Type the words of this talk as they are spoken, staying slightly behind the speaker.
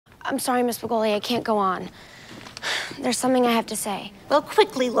I'm sorry, Miss Bigoli, I can't go on. There's something I have to say. Well,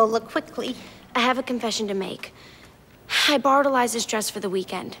 quickly, Lola, quickly. I have a confession to make. I borrowed Eliza's dress for the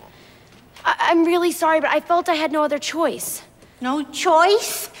weekend. I'm really sorry, but I felt I had no other choice. No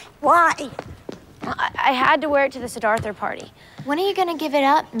choice? Why? I had to wear it to the Siddhartha party. When are you gonna give it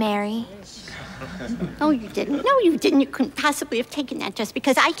up, Mary? No, you didn't. No, you didn't. You couldn't possibly have taken that dress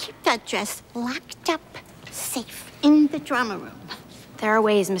because I keep that dress locked up, safe, in the drama room. There are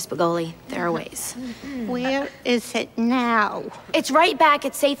ways, Miss Bigoli. There are ways. Where is it now? It's right back.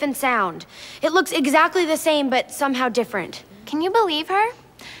 It's safe and sound. It looks exactly the same, but somehow different. Can you believe her?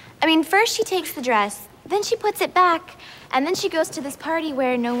 I mean, first she takes the dress, then she puts it back, and then she goes to this party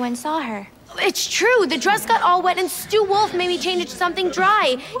where no one saw her. It's true. The dress got all wet, and Stu Wolf made me change it to something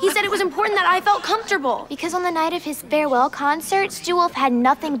dry. He said it was important that I felt comfortable. Because on the night of his farewell concert, Stu Wolf had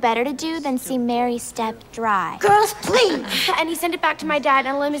nothing better to do than see Mary step dry. Girls, please! And he sent it back to my dad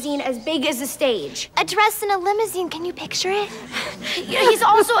in a limousine as big as the stage. A dress in a limousine, can you picture it? He's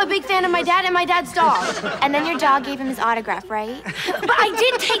also a big fan of my dad and my dad's dog. And then your dog gave him his autograph, right? But I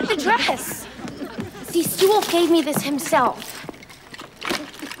did take the dress. See, Stu Wolf gave me this himself.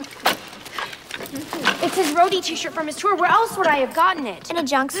 It's his roadie t-shirt from his tour. Where else would I have gotten it? In a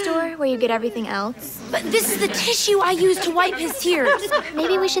junk store where you get everything else. But this is the tissue I used to wipe his tears.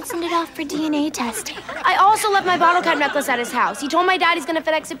 Maybe we should send it off for DNA testing. I also left my bottle cap necklace at his house. He told my dad he's gonna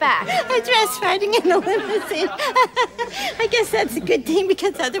FedEx it back. A dress riding in a limousine. I guess that's a good thing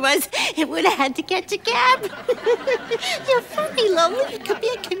because otherwise it would have had to catch a cab. You're funny, Lola. You could be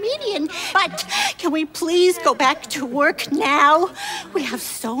a comedian. But can we please go back to work now? We have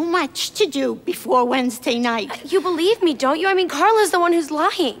so much to do before Wednesday night. You believe me, don't you? I mean, Carla's the one who's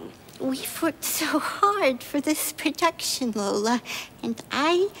lying. We've worked so hard for this production, Lola, and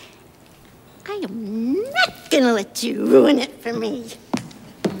I am not gonna let you ruin it for me.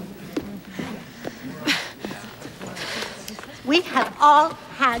 We have all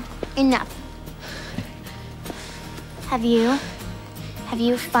had enough. Have you? Have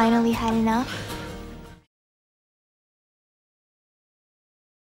you finally had enough?